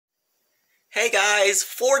Hey guys,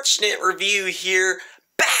 Fortunate Review here,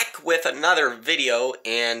 back with another video,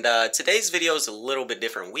 and today's video is a little bit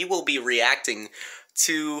different. We will be reacting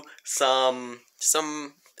to a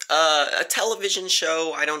television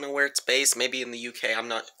show. I don't know where it's based, maybe in the UK, I'm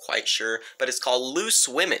not quite sure, but it's called Loose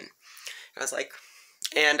Women. I was like,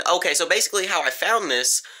 okay, so basically how I found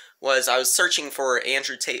this was I was searching for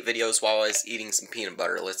Andrew Tate videos while I was eating some peanut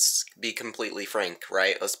butter. Let's be completely frank,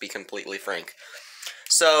 right? Let's be completely frank.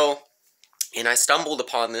 And I stumbled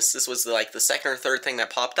upon this. This was like the second or third thing that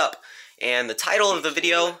popped up. And the title of the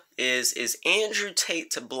video is Andrew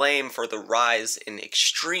Tate to blame for the rise in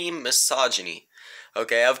extreme misogyny?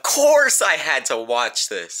 Okay, of course I had to watch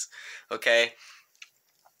this. Okay?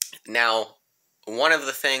 Now, one of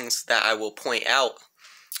the things that I will point out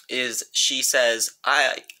is she says,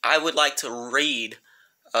 I would like to read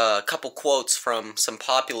a couple quotes from some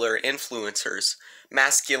popular influencers,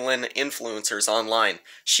 masculine influencers online.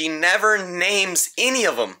 She never names any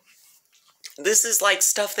of them. This is like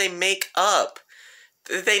stuff they make up.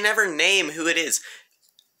 They never name who it is.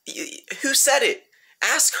 Who said it?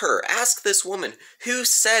 Ask her. Ask this woman. Who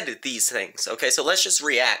said these things? Okay, so let's just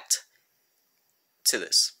react to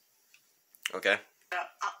this. Okay?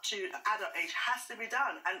 Up to adult age has to be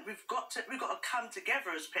done, and we've got to come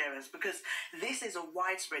together as parents, because this is a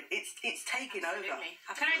widespread. It's taking over.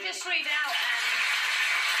 Can I just read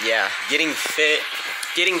out? Yeah, getting fit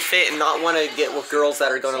and not want to get with girls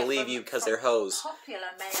that are going to leave you because they're hoes. Popular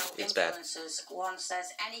male it's bad. One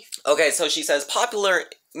says any. Okay, so she says popular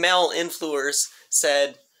male influencers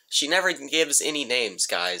said she never gives any names,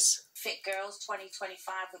 guys. Fit girls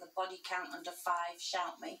 2025 with a body count under 5,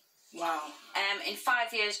 shout me. Wow. In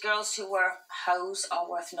 5 years, girls who were hoes are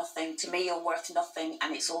worth nothing. To me, you're worth nothing,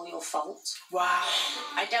 and it's all your fault. Wow.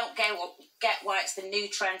 I don't get why it's the new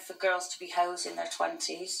trend for girls to be hoes in their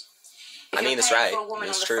 20s. I mean, it's right. For a woman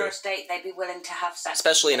it's on the true. First date, they'd be willing to have sex.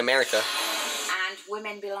 Especially in America. And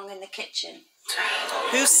women belong in the kitchen.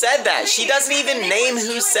 Who said that? She doesn't even name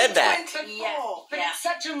who said that. Yeah. But it's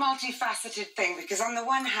such a multifaceted thing, because on the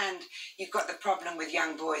one hand, you've got the problem with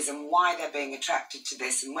young boys and why they're being attracted to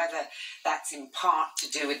this, and whether that's in part to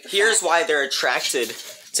do with the Here's why they're attracted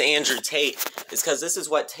to Andrew Tate, is because this is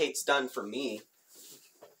what Tate's done for me.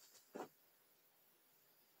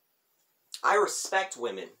 I respect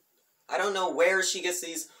women. I don't know where she gets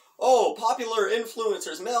these, oh, popular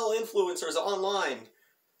influencers, male influencers online.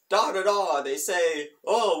 Da-da-da, they say,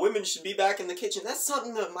 oh, women should be back in the kitchen. That's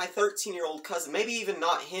something that my 13-year-old cousin, maybe even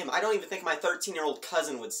not him, I don't even think my 13-year-old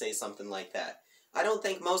cousin would say something like that. I don't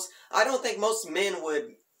think most men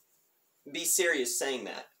would be serious saying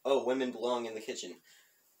that. Oh, women belong in the kitchen.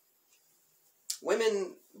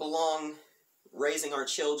 Women belong raising our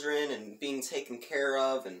children and being taken care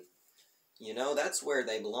of, and, you know, that's where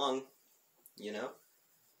they belong, you know?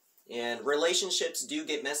 And relationships do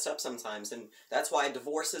get messed up sometimes, and that's why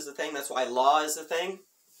divorce is a thing, that's why law is a thing,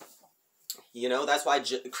 you know, that's why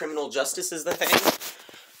criminal justice is the thing,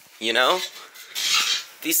 you know?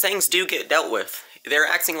 These things do get dealt with. They're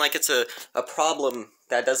acting like it's a problem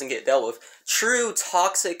that doesn't get dealt with. True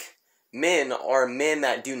toxic men are men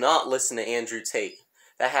that do not listen to Andrew Tate,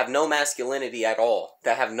 that have no masculinity at all,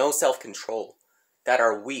 that have no self-control, that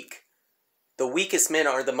are weak. The weakest men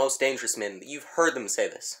are the most dangerous men. You've heard them say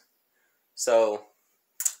this. So,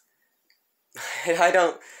 I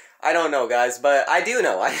don't know, guys, but I do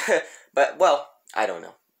know. I don't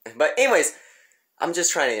know. But anyways, I'm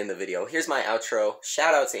just trying to end the video. Here's my outro.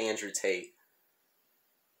 Shout out to Andrew Tate.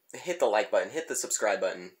 Hit the like button. Hit the subscribe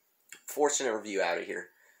button. Fortunate Review out of here.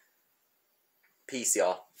 Peace,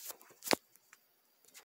 y'all.